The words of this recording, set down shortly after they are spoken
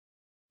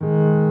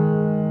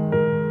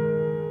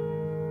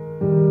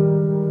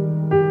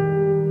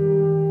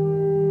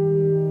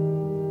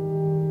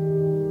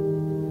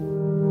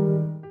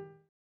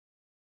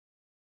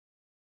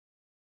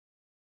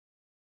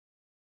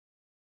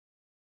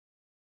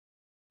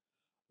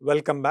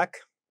Welcome back.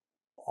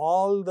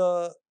 All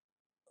the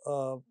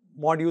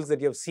modules that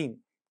you have seen,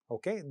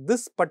 okay,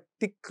 this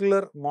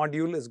particular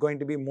module is going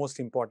to be most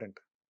important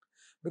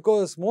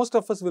because most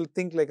of us will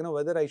think like,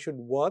 whether I should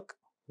work,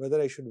 or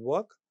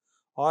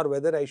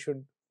whether I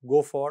should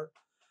go for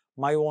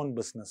my own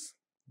business,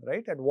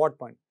 right? At what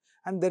point?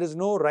 And there is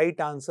no right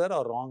answer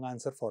or wrong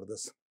answer for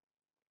this,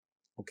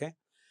 okay?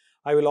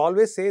 I will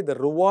always say the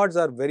rewards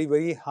are very,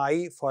 very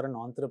high for an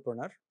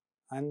entrepreneur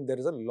and there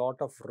is a lot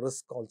of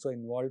risk also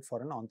involved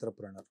for an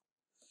entrepreneur.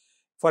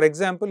 For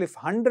example, if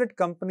 100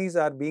 companies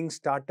are being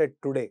started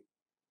today,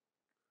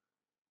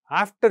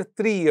 after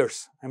 3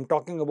 years, I'm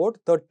talking about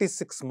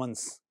 36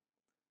 months,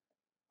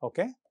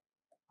 okay,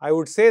 I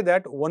would say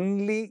that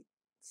only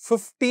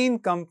 15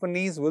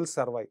 companies will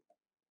survive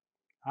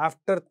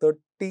after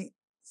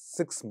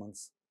 36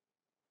 months.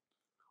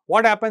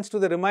 What happens to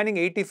the remaining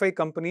 85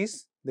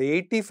 companies? The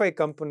 85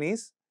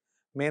 companies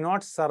may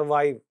not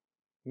survive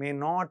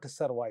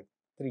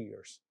 3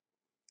 years.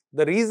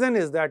 The reason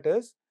is that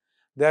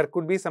there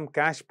could be some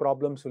cash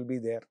problems will be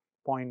there.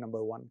 Point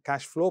number one,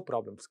 cash flow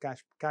problems.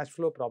 Cash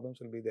flow problems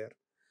will be there.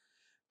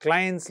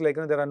 Clients, like,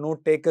 there are no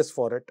takers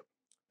for it.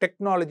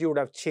 Technology would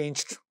have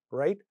changed,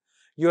 right?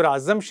 Your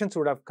assumptions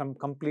would have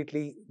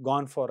completely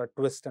gone for a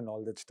twist and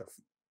all that stuff.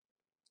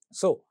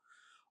 So,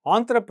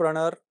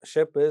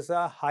 entrepreneurship is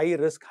a high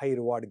risk, high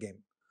reward game.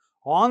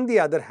 On the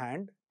other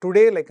hand,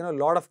 today, like, a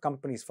lot of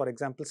companies, for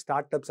example,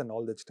 startups and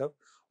all that stuff,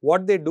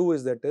 what they do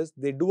is that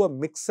they do a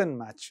mix and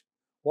match.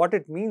 What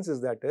it means is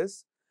that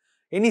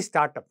any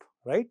startup,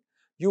 right?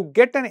 You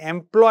get an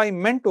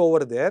employment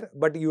over there,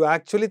 but you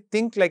actually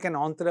think like an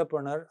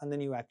entrepreneur and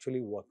then you actually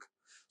work.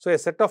 So a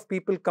set of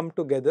people come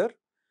together,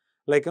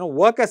 like,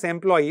 work as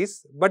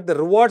employees, but the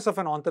rewards of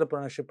an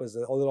entrepreneurship is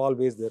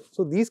always there.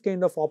 So these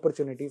kind of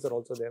opportunities are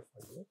also there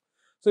for you.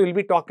 So we'll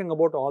be talking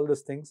about all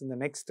these things in the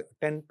next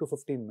 10 to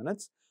 15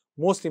 minutes.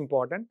 Most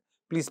important,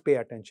 please pay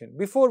attention.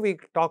 Before we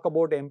talk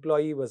about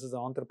employee versus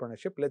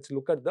entrepreneurship, let's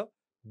look at the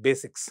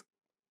basics.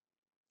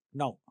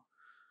 Now,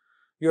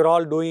 you're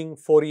all doing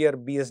 4-year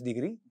BS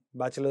degree,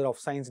 Bachelor of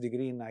Science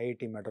degree in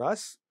IIT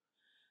Madras.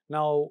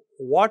 Now,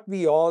 what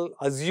we all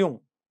assume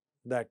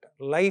that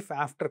life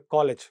after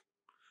college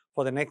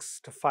for the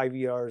next 5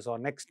 years or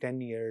next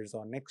 10 years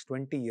or next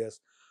 20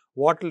 years,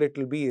 what it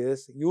will be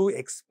is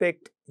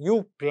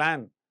you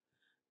plan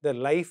the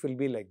life will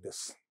be like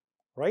this,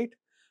 right?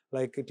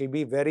 Like it will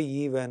be very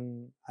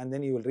even and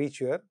then you will reach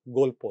your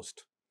goal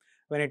post.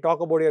 When I talk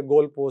about your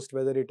goal post,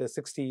 whether it is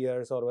 60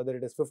 years or whether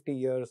it is 50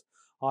 years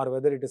or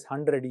whether it is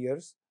 100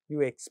 years, you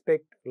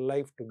expect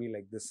life to be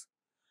like this.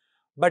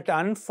 But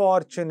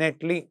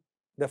unfortunately,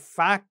 the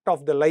fact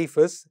of the life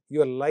is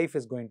your life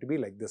is going to be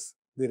like this.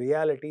 The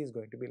reality is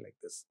going to be like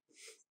this.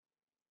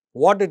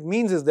 What it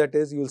means is that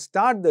you will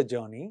start the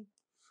journey.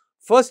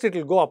 First, it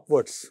will go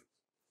upwards.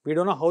 We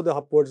don't know how the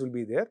upwards will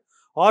be there.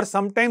 Or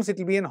sometimes it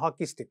will be in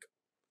hockey stick.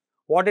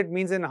 What it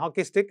means in a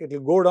hockey stick, it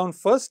will go down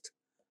first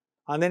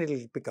and then it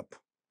will pick up.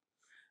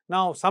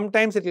 Now,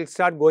 sometimes it will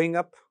start going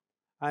up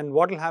and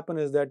what will happen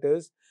is that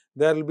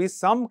there will be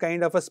some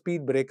kind of a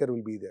speed breaker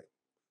will be there.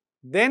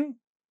 Then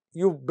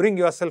you bring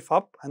yourself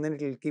up and then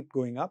it will keep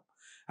going up.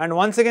 And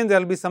once again, there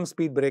will be some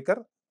speed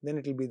breaker. Then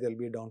there will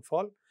be a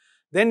downfall.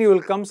 Then you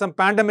will come, some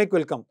pandemic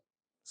will come.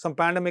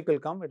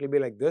 It will be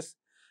like this.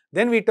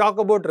 Then we talk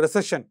about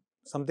recession.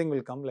 Something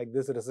will come like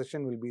this,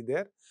 recession will be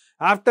there.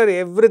 After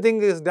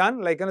everything is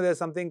done, like, there's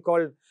something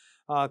called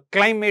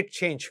climate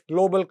change,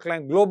 global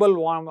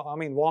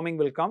warming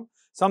will come.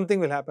 Something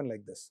will happen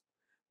like this.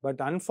 But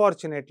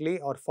unfortunately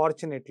or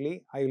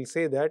fortunately, I will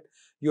say that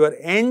your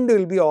end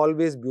will be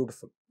always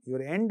beautiful.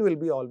 Your end will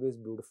be always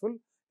beautiful,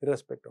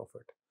 irrespective of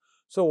it.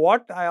 So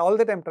all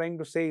that I'm trying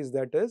to say is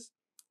that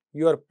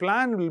your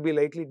plan will be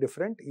slightly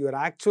different. Your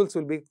actuals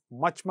will be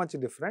much, much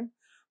different,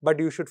 but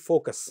you should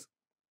focus.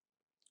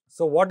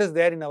 So what is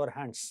there in our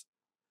hands?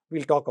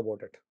 We'll talk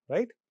about it,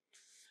 right?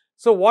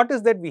 So what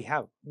is that we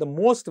have? The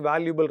most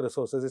valuable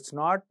resources. It's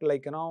not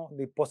like,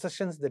 the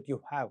possessions that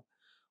you have.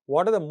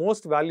 What are the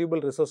most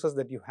valuable resources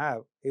that you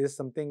have is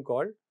something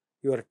called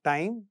your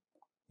time,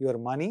 your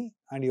money,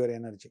 and your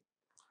energy.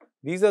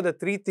 These are the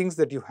 3 things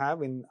that you have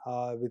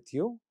with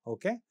you,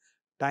 okay?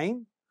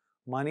 Time,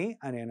 money,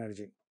 and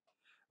energy.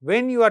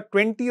 When you are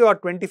 20 or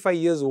 25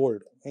 years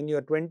old,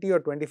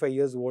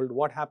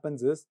 what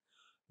happens is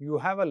you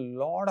have a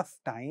lot of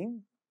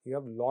time, you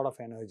have a lot of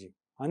energy.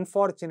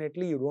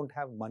 Unfortunately, you don't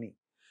have money.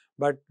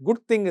 But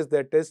good thing is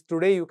that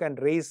today you can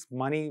raise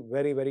money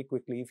very, very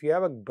quickly. If you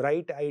have a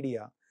bright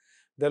idea,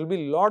 there will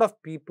be a lot of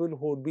people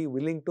who would be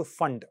willing to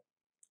fund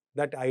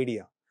that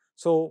idea.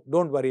 So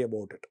don't worry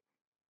about it.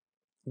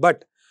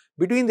 But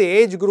between the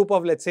age group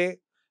of, let's say,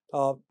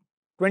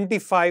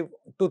 25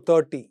 to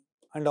 30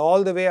 and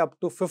all the way up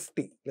to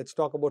 50, let's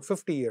talk about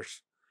 50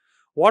 years.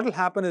 What will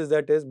happen is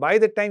that by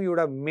the time you would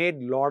have made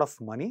a lot of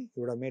money,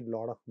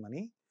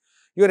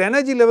 your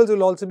energy levels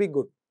will also be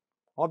good.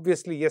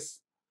 Obviously,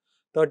 yes,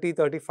 30,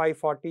 35,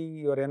 40,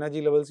 your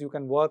energy levels, you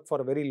can work for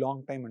a very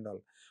long time and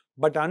all.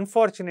 But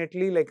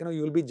unfortunately,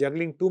 you will be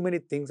juggling too many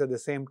things at the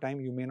same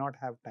time, you may not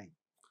have time.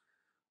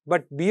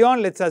 But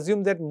beyond, let's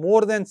assume that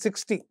more than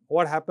 60,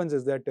 what happens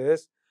is that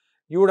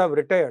you would have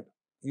retired.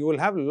 You will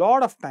have a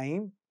lot of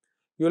time,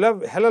 you will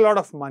have hell a lot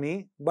of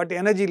money, but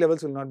energy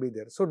levels will not be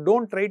there. So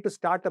don't try to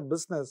start a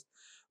business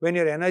when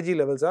your energy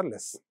levels are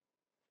less.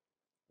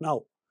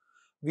 Now,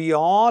 we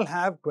all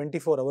have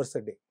 24 hours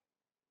a day.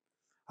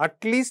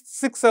 At least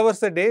 6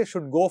 hours a day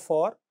should go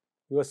for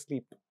your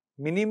sleep.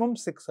 Minimum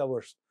 6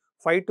 hours.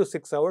 5 to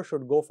 6 hours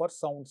should go for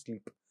sound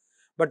sleep.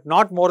 But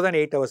not more than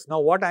 8 hours. Now,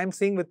 what I am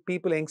seeing with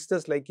people,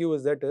 youngsters like you,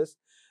 is that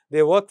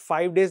they work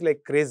 5 days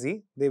like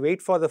crazy. They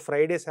wait for the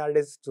Friday,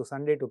 Saturdays to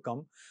Sunday to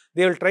come.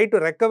 They will try to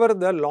recover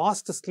the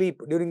lost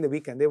sleep during the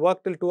weekend. They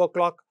work till 2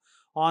 o'clock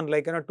on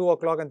 2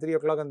 o'clock and 3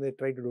 o'clock and they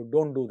try to do.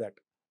 Don't do that.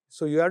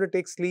 So, you have to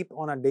take sleep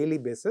on a daily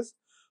basis.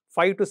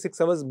 5 to 6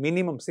 hours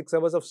minimum, 6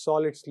 hours of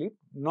solid sleep,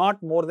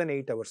 not more than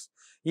 8 hours.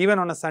 Even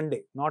on a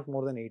Sunday, not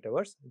more than 8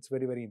 hours. It's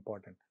very, very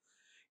important.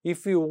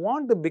 If you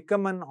want to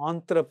become an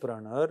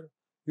entrepreneur,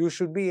 you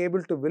should be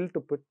able to will to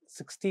put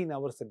 16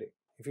 hours a day.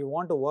 If you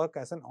want to work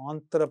as an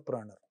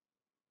entrepreneur.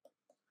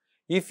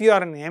 If you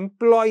are an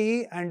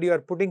employee and you are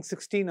putting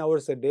 16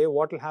 hours a day,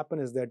 what will happen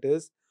is that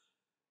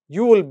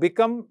you will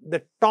become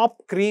the top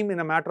cream in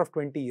a matter of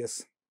 20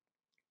 years.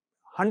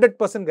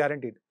 100%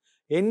 guaranteed.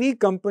 Any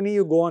company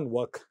you go and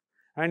work,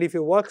 and if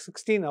you work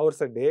 16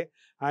 hours a day,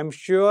 I'm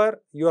sure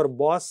your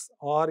boss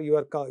or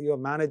your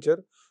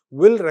manager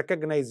will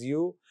recognize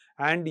you,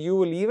 and you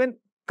will even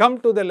come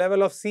to the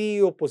level of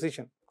CEO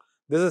position.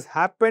 This has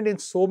happened in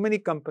so many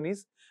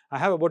companies. I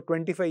have about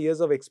 25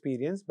 years of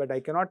experience, but I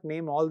cannot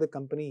name all the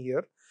company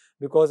here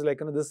because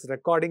this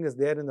recording is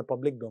there in the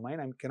public domain.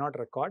 I cannot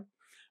record.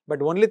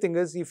 But only thing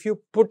is, if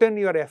you put in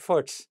your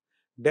efforts,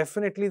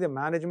 definitely the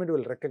management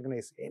will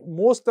recognize.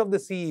 Most of the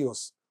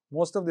CEOs,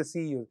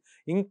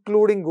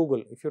 including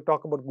Google, if you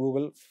talk about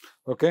Google,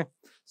 okay.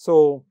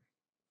 So,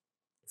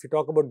 if you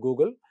talk about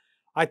Google,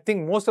 I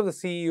think most of the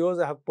CEOs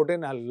have put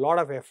in a lot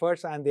of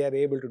efforts and they are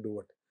able to do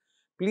it.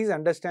 Please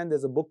understand,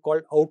 there's a book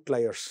called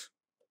Outliers.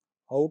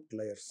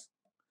 Outliers.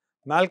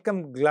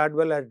 Malcolm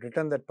Gladwell had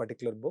written that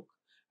particular book,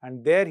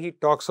 and there he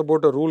talks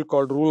about a rule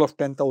called Rule of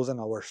 10,000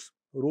 hours.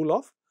 Rule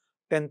of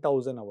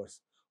 10,000 hours.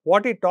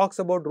 What he talks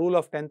about Rule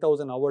of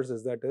 10,000 hours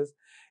is that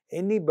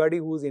anybody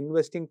who is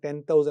investing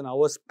 10,000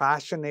 hours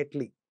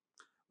passionately,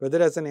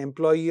 whether as an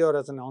employee or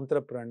as an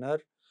entrepreneur,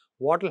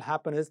 what will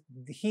happen is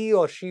he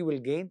or she will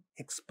gain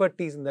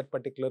expertise in that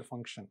particular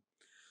function.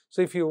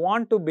 So, if you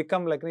want to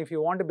become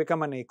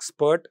an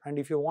expert and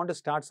if you want to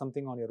start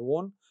something on your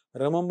own,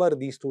 remember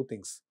these two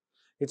things.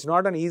 It's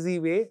not an easy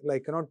way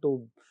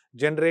to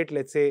generate,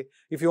 let's say,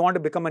 if you want to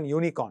become an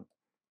unicorn.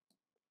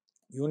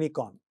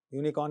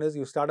 Unicorn is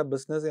you start a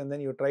business and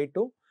then you try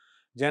to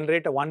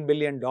generate a $1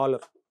 billion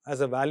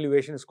as a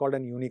valuation. Is called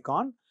an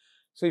unicorn.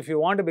 So, if you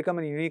want to become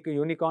a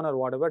unicorn or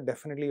whatever,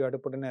 definitely you have to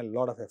put in a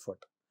lot of effort.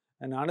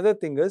 And another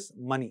thing is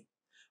money.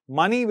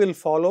 Money will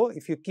follow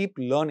if you keep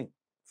learning.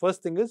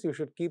 First thing is you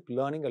should keep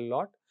learning a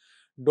lot.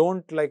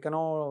 Don't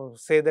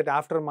say that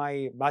after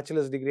my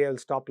bachelor's degree I will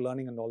stop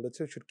learning and all that.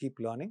 So, you should keep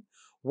learning.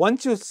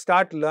 Once you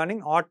start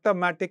learning,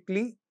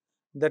 automatically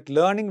that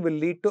learning will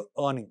lead to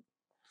earning.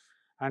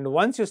 And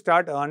once you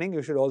start earning,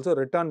 you should also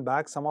return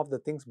back some of the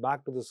things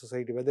back to the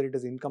society, whether it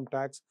is income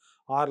tax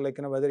or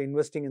whether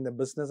investing in the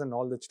business and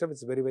all that stuff.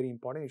 It's very, very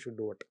important. You should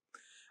do it.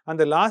 And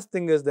the last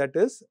thing is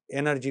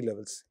energy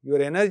levels.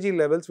 Your energy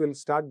levels will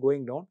start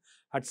going down.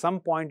 At some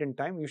point in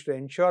time, you should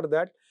ensure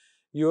that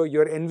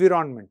your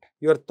environment,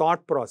 your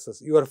thought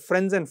process, your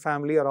friends and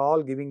family are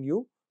all giving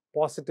you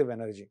positive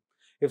energy.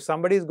 If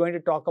somebody is going to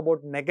talk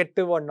about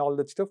negative and all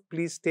that stuff,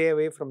 please stay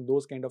away from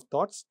those kind of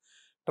thoughts.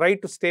 Try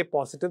to stay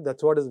positive.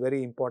 That's what is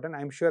very important.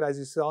 I'm sure, as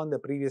you saw on the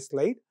previous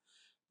slide,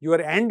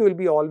 your end will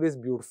be always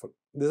beautiful.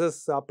 This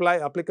is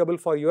applicable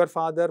for your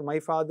father, my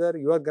father,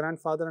 your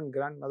grandfather and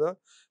grandmother,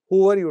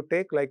 whoever you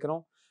take,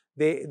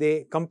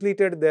 they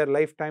completed their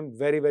lifetime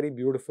very, very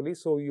beautifully.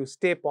 So, you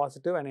stay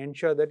positive and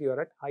ensure that you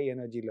are at high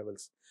energy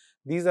levels.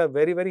 These are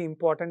very, very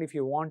important if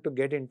you want to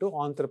get into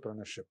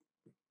entrepreneurship,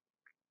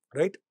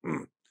 right?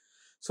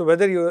 So,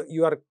 whether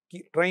you are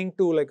trying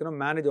to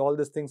manage all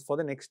these things for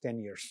the next 10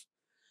 years.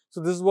 So,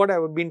 this is what I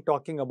have been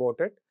talking about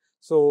it.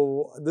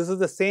 So, this is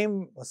the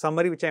same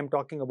summary which I am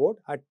talking about.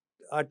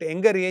 At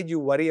younger age, you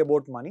worry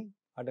about money.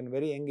 At a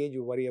very young age,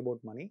 you worry about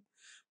money.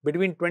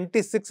 Between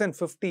 26 and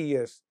 50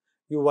 years,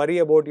 you worry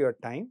about your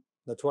time.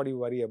 That's what you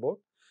worry about.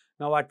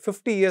 Now, at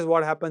 50 years,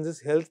 what happens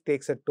is health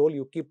takes a toll.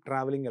 You keep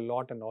traveling a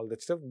lot and all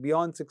that stuff.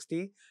 Beyond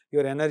 60,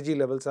 your energy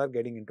levels are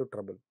getting into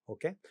trouble.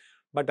 Okay.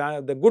 But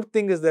the good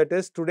thing is that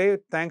today,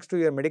 thanks to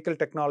your medical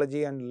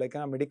technology and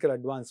medical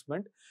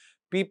advancement,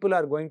 people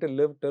are going to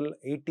live till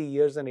 80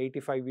 years and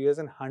 85 years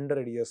and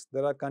 100 years.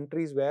 There are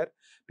countries where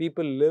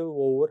people live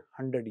over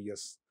 100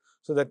 years.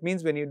 So, that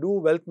means when you do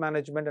wealth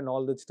management and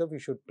all that stuff, you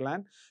should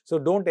plan. So,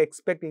 don't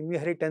expect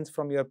inheritance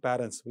from your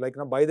parents.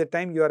 By the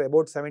time you are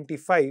about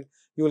 75,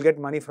 you will get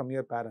money from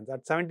your parents.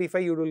 At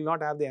 75, you will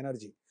not have the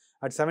energy.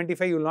 At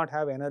 75, you will not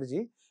have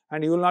energy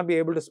and you will not be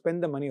able to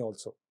spend the money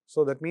also.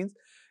 So, that means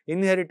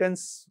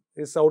inheritance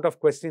is out of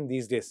question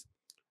these days.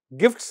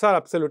 Gifts are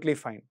absolutely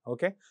fine.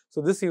 Okay.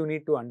 So this you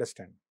need to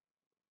understand.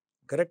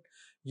 Correct.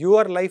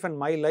 Your life and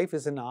my life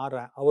is in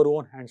our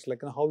own hands,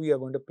 like how we are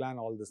going to plan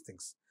all these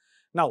things.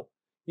 Now,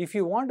 if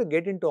you want to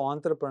get into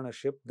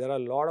entrepreneurship, there are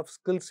a lot of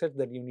skill sets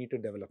that you need to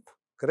develop.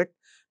 Correct.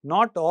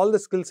 Not all the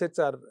skill sets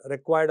are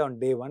required on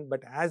day one,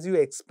 but as you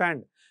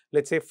expand,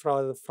 let's say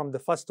from the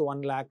first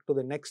 1 lakh to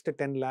the next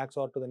 10 lakhs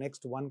or to the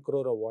next 1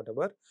 crore or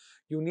whatever,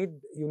 you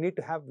need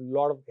to have a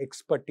lot of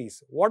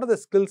expertise. What are the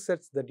skill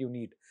sets that you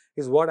need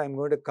is what I'm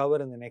going to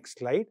cover in the next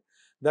slide.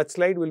 That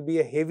slide will be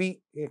a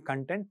heavy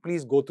content.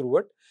 Please go through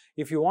it.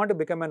 If you want to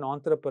become an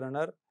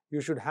entrepreneur, you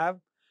should have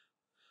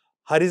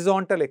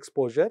horizontal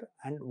exposure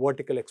and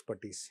vertical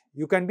expertise.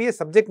 You can be a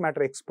subject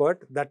matter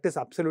expert, that is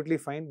absolutely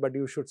fine, but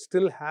you should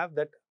still have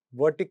that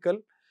vertical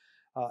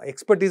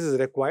expertise is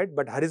required,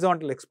 but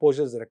horizontal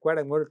exposure is required.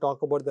 I'm going to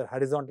talk about the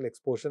horizontal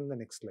exposure in the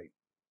next slide.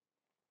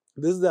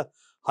 This is the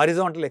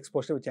horizontal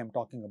exposure which I'm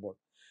talking about.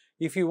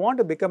 If you want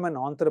to become an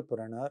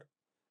entrepreneur,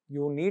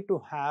 you need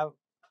to have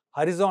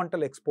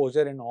horizontal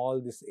exposure in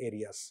all these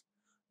areas.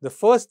 The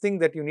first thing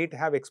that you need to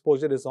have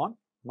exposure is on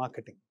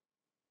marketing.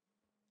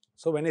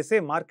 So when I say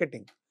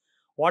marketing,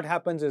 what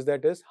happens is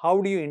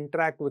how do you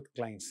interact with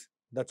clients?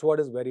 That's what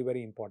is very,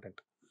 very important.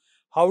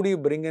 How do you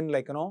bring in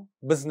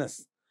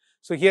business?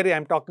 So here I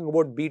am talking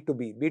about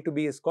B2B.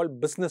 B2B is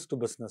called business to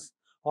business,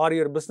 or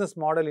your business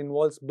model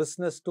involves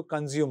business to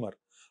consumer,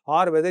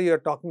 or whether you are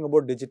talking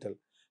about digital.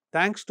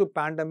 Thanks to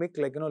pandemic,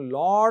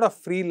 lot of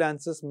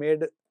freelancers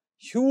made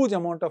huge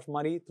amount of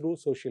money through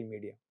social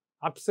media.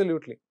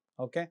 Absolutely.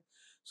 Okay.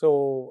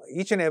 So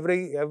each and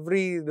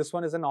every this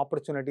one is an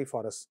opportunity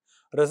for us.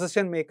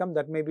 Recession may come,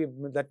 that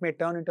may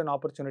turn into an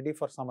opportunity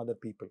for some other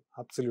people.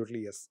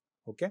 Absolutely, yes.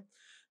 Okay.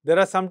 There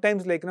are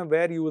sometimes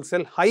where you will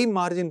sell high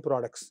margin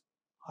products.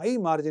 High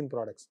margin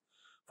products.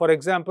 For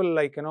example,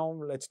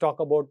 let's talk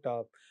about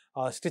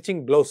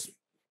stitching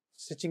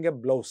a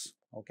blouse.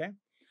 Okay.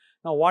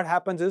 Now what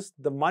happens is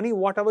the money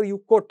whatever you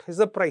quote is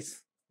the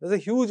price. There's a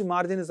huge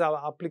margin is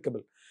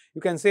applicable.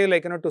 You can say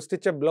to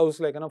stitch a blouse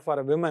for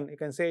a woman, you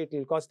can say it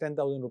will cost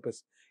 10,000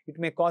 rupees. It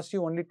may cost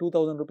you only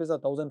 2,000 rupees or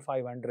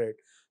 1,500.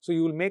 So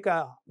you will make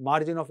a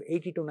margin of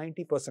 80 to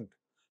 90%.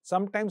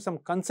 Sometimes some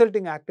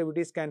consulting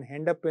activities can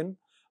end up in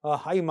a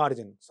high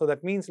margin. So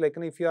that means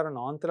if you are an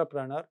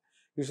entrepreneur,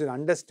 you should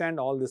understand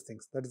all these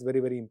things. That is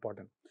very, very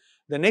important.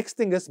 The next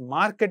thing is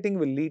marketing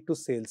will lead to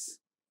sales.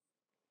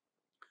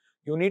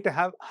 You need to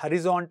have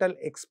horizontal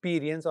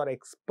experience or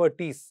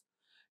expertise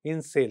in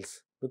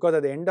sales, because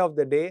at the end of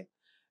the day,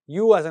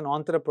 you as an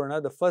entrepreneur,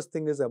 the first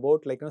thing is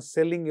about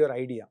selling your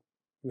idea.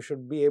 You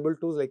should be able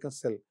to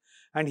sell.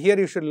 And here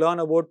you should learn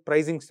about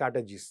pricing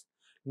strategies.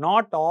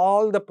 Not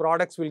all the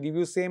products will give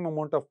you same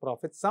amount of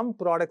profit. Some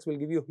products will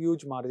give you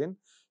huge margin.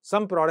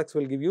 Some products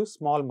will give you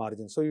small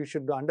margin. So you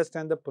should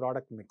understand the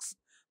product mix.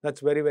 That's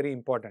very, very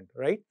important,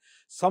 right?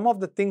 Some of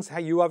the things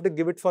you have to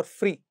give it for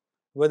free,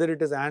 whether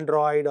it is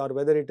Android or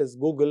whether it is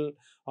Google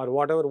or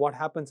whatever. What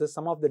happens is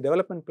some of the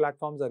development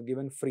platforms are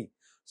given free.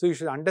 So you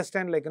should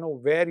understand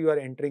where you are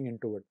entering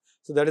into it.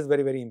 So that is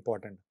very, very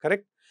important,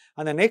 correct?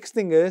 And the next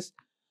thing is,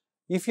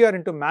 if you are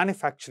into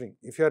manufacturing,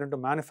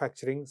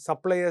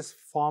 suppliers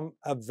form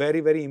a very,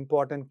 very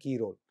important key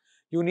role.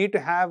 You need to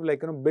have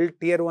build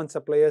tier 1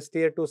 suppliers,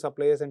 tier 2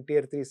 suppliers and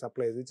tier 3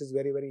 suppliers, which is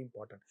very, very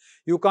important.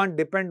 You can't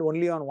depend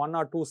only on 1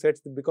 or 2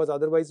 sets, because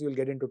otherwise you will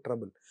get into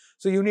trouble.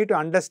 So you need to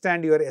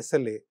understand your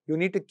SLA. You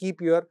need to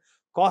keep your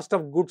cost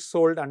of goods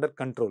sold under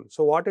control.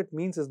 So what it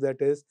means is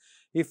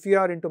if you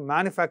are into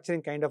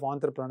manufacturing kind of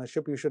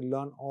entrepreneurship, you should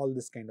learn all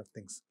these kind of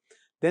things.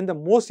 Then the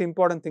most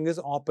important thing is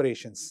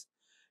operations.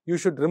 You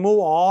should remove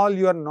all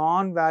your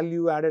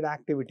non-value added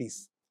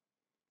activities.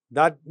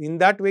 In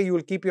that way, you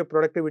will keep your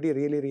productivity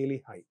really,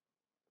 really high.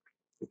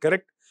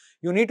 Correct?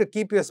 You need to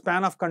keep your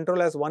span of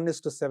control as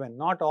 1:7.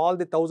 Not all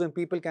the 1,000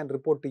 people can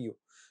report to you.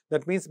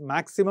 That means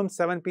maximum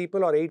 7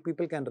 people or 8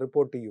 people can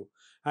report to you.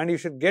 And you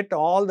should get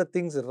all the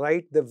things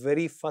right the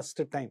very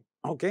first time.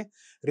 Okay?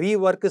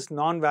 Rework is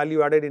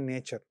non-value added in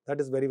nature.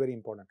 That is very, very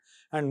important.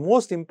 And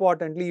most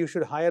importantly, you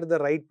should hire the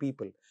right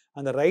people.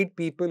 And the right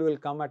people will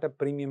come at a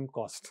premium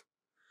cost.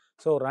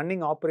 So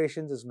running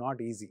operations is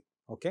not easy.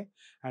 Okay.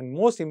 And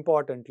most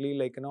importantly,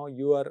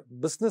 your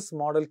business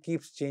model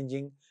keeps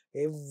changing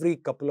every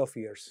couple of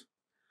years.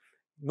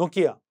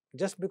 Nokia,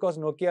 just because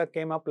Nokia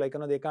came up,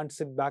 they can't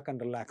sit back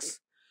and relax.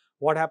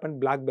 What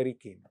happened? BlackBerry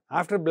came.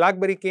 After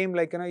BlackBerry came,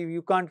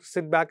 you can't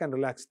sit back and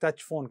relax.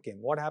 Touch phone came.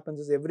 What happens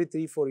is every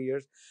 3-4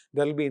 years,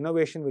 there will be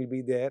innovation will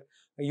be there.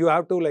 You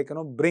have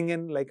to bring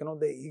in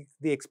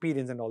the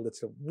experience and all that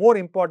stuff. More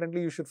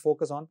importantly, you should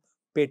focus on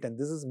patent.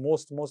 This is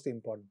most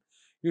important.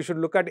 You should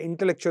look at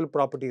intellectual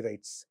property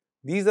rights.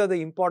 These are the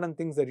important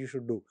things that you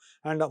should do.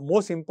 And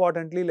most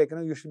importantly,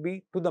 you should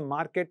be to the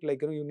market,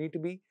 you need to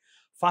be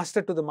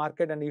faster to the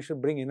market, and you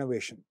should bring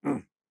innovation.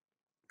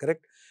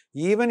 Correct?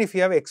 Even if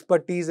you have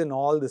expertise in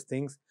all these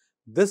things,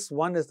 this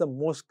one is the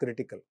most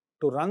critical.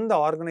 To run the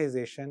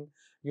organization,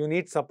 you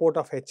need support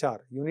of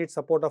HR, you need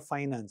support of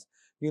finance,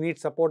 you need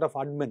support of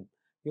admin,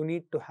 you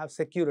need to have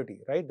security,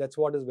 right? That's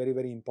what is very,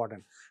 very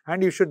important.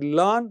 And you should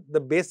learn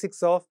the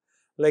basics of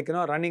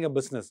running a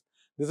business.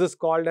 This is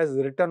called as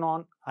return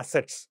on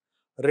assets,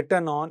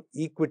 return on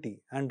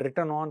equity, and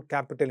return on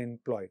capital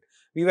employed.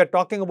 We were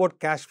talking about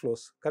cash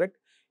flows, correct?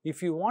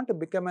 If you want to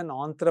become an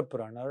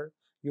entrepreneur,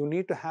 you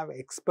need to have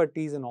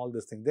expertise in all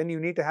these things. Then you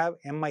need to have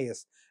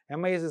MIS.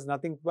 MIS is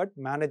nothing but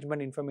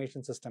Management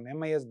Information System,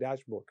 MIS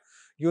dashboard.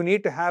 You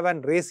need to have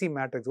an RACI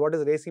matrix. What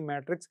is RACI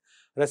matrix?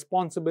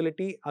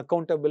 Responsibility,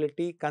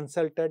 accountability,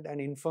 consulted, and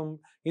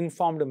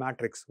informed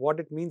matrix. What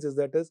it means is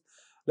that is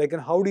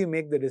how do you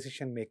make the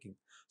decision making?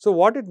 So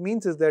what it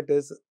means is that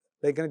is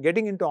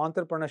getting into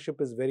entrepreneurship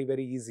is very,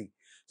 very easy.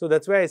 So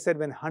that's why I said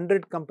when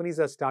 100 companies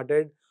are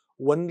started,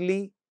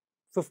 only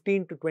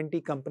 15 to 20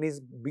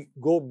 companies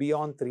go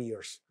beyond 3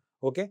 years.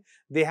 Okay,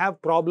 they have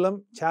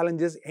problem,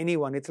 challenges,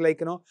 anyone. It's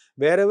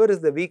wherever is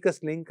the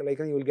weakest link,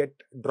 you will get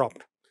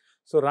dropped.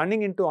 So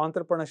running into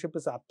entrepreneurship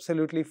is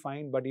absolutely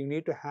fine, but you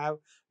need to have a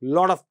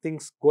lot of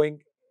things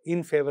going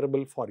in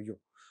favorable for you,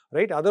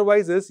 right?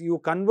 Otherwise is you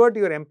convert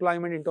your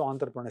employment into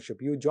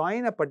entrepreneurship. You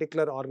join a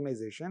particular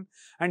organization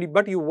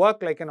but you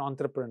work like an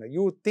entrepreneur.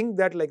 You think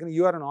that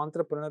you are an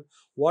entrepreneur,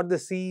 what the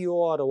CEO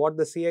or what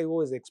the CIO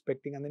is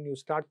expecting, and then you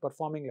start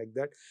performing like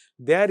that.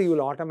 There you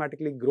will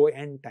automatically grow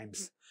n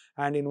times.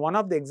 And in one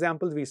of the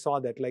examples we saw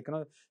that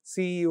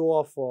CEO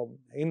of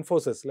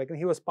Infosys,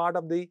 he was part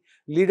of the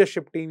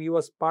leadership team, he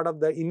was part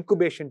of the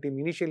incubation team,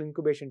 initial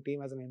incubation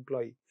team as an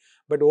employee.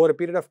 But over a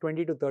period of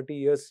 20 to 30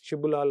 years,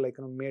 Shibulal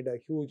made a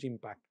huge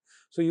impact.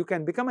 So you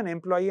can become an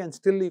employee and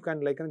still you can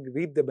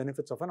reap the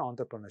benefits of an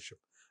entrepreneurship,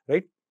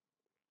 right?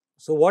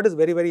 So what is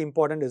very, very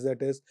important is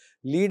that is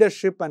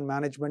leadership and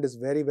management is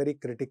very, very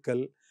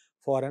critical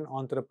for an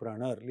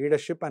entrepreneur.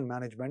 Leadership and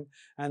management,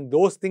 and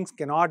those things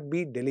cannot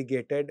be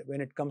delegated when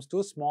it comes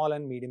to small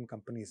and medium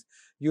companies.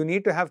 You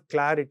need to have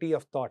clarity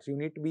of thoughts. You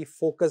need to be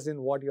focused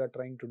in what you are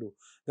trying to do.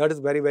 That is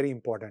very, very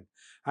important.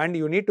 And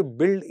you need to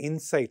build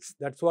insights.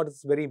 That's what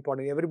is very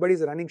important. Everybody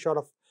is running short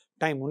of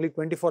time. Only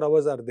 24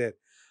 hours are there.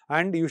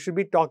 And you should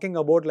be talking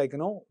about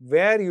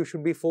where you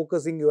should be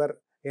focusing your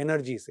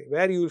energies,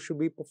 where you should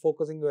be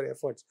focusing your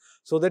efforts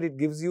so that it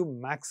gives you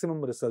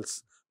maximum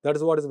results. That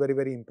is what is very,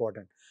 very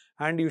important.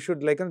 And you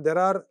should there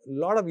are a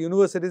lot of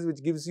universities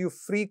which gives you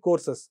free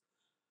courses.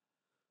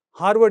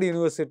 Harvard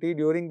University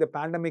during the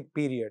pandemic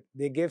period,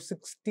 they gave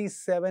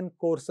 67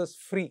 courses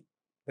free.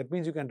 That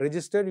means you can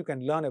register, you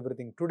can learn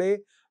everything. Today,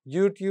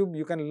 YouTube,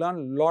 you can learn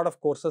a lot of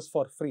courses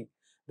for free.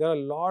 There are a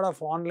lot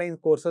of online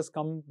courses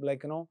come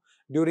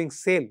during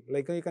sale.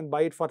 You can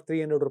buy it for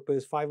 300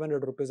 rupees,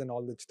 500 rupees and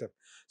all that stuff.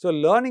 So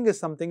learning is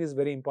something is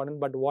very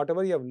important, but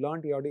whatever you have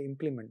learned, you have to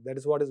implement. That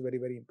is what is very,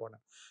 very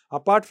important.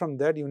 Apart from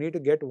that, you need to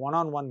get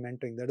one-on-one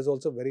mentoring. That is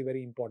also very,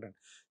 very important.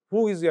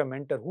 Who is your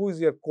mentor? Who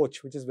is your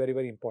coach? Which is very,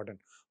 very important.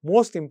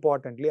 Most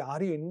importantly,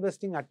 are you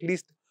investing at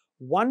least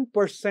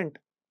 1%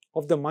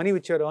 of the money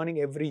which you are earning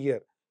every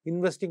year,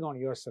 investing on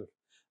yourself?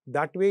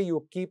 That way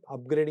you keep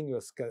upgrading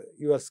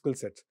your skill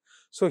sets.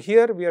 So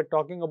here we are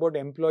talking about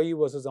employee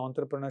versus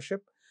entrepreneurship.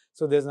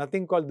 So there's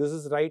nothing called this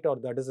is right or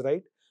that is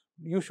right.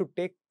 You should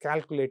take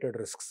calculated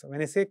risks.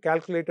 When I say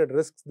calculated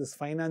risks, this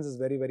finance is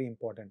very, very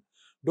important.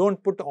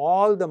 Don't put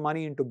all the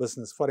money into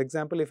business. For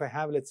example, if I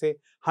have, let's say,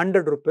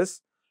 100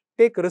 rupees,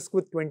 take risk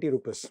with 20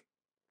 rupees.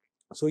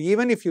 So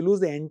even if you lose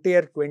the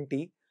entire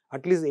 20,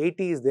 at least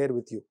 80 is there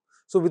with you.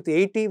 So with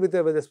 80, with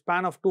a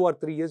span of 2 or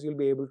 3 years, you'll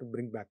be able to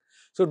bring back.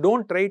 So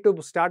don't try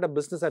to start a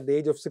business at the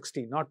age of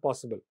 60, not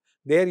possible.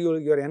 There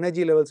your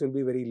energy levels will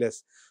be very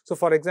less. So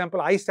for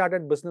example, I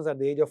started business at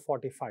the age of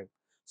 45.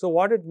 So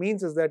what it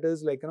means is that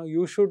is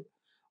you should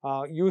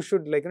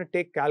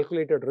take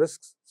calculated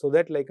risks so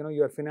that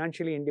you are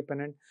financially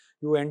independent.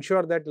 You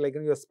ensure that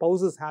your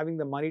spouse is having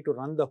the money to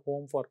run the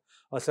home for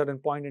a certain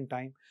point in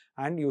time,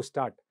 and you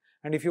start.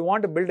 And if you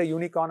want to build a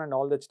unicorn and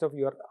all that stuff,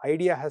 your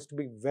idea has to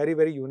be very,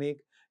 very unique.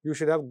 You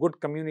should have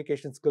good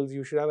communication skills.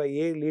 You should have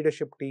a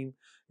leadership team.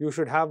 You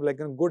should have a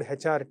good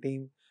HR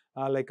team.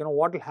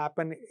 What will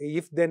happen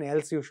if then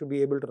else you should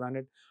be able to run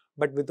it.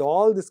 But with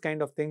all this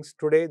kind of things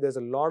today, there's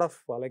a lot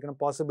of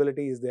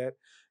possibility is there.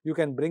 You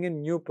can bring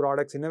in new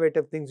products,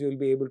 innovative things. You will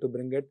be able to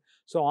bring it.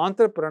 So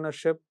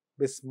entrepreneurship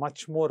is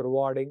much more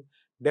rewarding.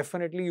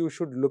 Definitely, you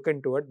should look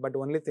into it. But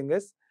only thing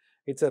is,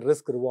 it's a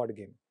risk-reward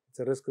game. It's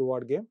a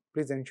risk-reward game.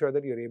 Please ensure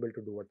that you're able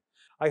to do it.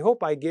 I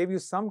hope I gave you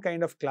some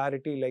kind of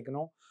clarity,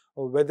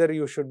 whether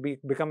you should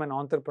become an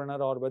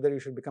entrepreneur or whether you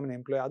should become an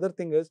employee. Other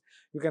thing is,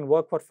 you can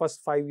work for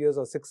first 5 years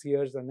or 6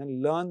 years and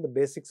then learn the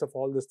basics of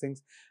all these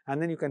things. And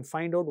then you can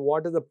find out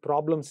what is the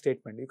problem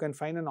statement. You can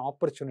find an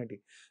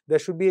opportunity. There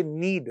should be a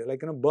need,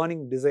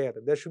 burning desire.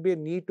 There should be a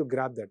need to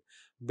grab that.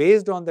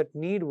 Based on that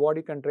need, what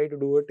you can try to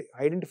do it,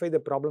 identify the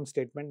problem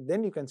statement,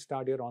 then you can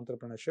start your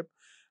entrepreneurship.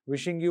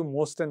 Wishing you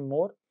most and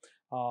more.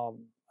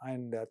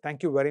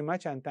 Thank you very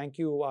much, and thank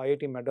you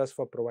IIT Madras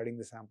for providing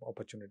this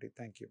opportunity.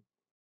 Thank you.